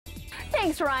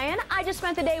Thanks, Ryan. I just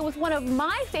spent the day with one of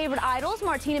my favorite idols,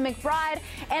 Martina McBride,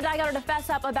 and I got her to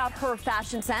fess up about her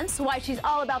fashion sense, why she's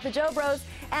all about the Joe Bros,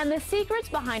 and the secrets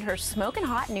behind her smoking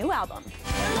hot new album.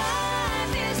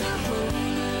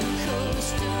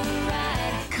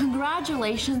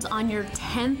 Congratulations on your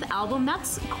 10th album.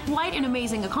 That's quite an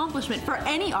amazing accomplishment for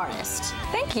any artist.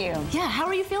 Thank you. Yeah, how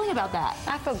are you feeling about that?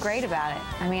 I feel great about it.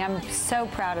 I mean, I'm so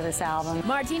proud of this album.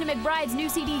 Martina McBride's new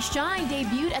CD, Shine,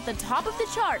 debuted at the top of the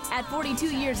charts. At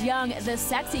 42 years young, the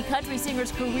sexy country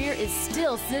singer's career is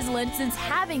still sizzling since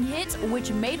having hits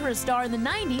which made her a star in the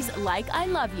 90s, like I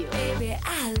Love You. Baby,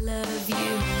 I love you.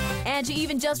 And she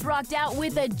even just rocked out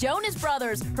with the Jonas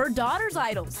Brothers, her daughter's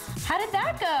idols. How did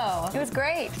that go? It was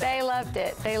great. They loved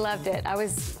it. They loved it. I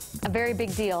was a very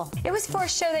big deal. It was for a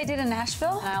show they did in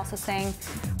Nashville. And I also sang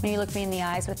When You Look Me in the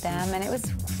Eyes with them, and it was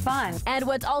fun. And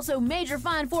what's also major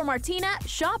fun for Martina,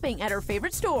 shopping at her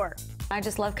favorite store. I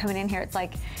just love coming in here. It's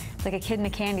like a kid in a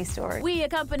candy store. We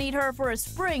accompanied her for a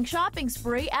spring shopping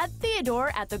spree at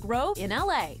Theodore at the Grove in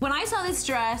LA. When I saw this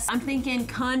dress, I'm thinking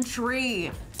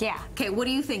country. Yeah. Okay, what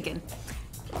are you thinking?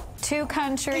 Too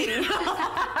country.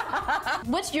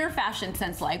 What's your fashion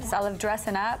sense like? I love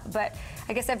dressing up, but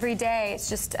I guess every day it's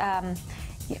just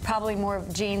probably more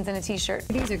of jeans and a t-shirt.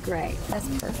 These are great. That's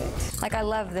perfect. Like, I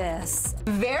love this.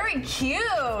 Very cute.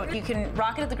 You can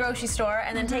rock it at the grocery store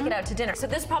and then take it out to dinner. So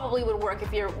this probably would work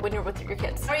when you're with your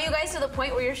kids. Are you guys to the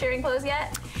point where you're sharing clothes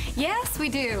yet? Yes, we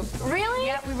do. Really?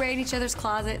 Yep, we raid each other's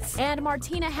closets. And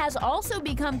Martina has also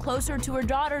become closer to her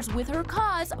daughters with her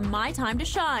cause, My Time to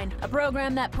Shine, a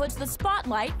program that puts the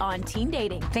spotlight on teen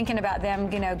dating. Thinking about them,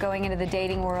 going into the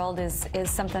dating world is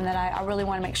something that I really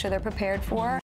want to make sure they're prepared for.